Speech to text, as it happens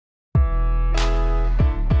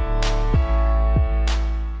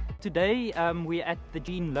Today we're at the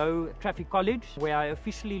Louw Traffic College, where I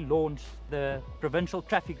officially launched the Provincial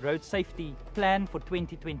Traffic Road Safety Plan for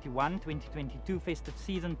 2021-2022 festive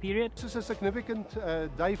season period. This is a significant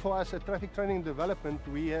day for us at Traffic Training and Development.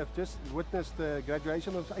 We have just witnessed the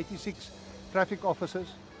graduation of 86 traffic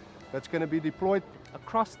officers that's going to be deployed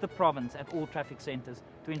across the province at all traffic centres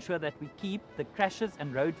to ensure that we keep the crashes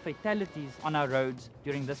and road fatalities on our roads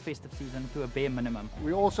during this festive season to a bare minimum.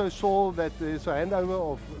 We also saw that there's a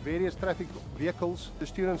handover of various traffic vehicles. The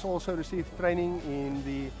students also received training in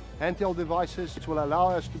the handheld devices, which will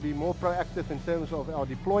allow us to be more proactive in terms of our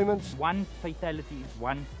deployments. One fatality is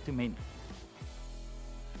one too many.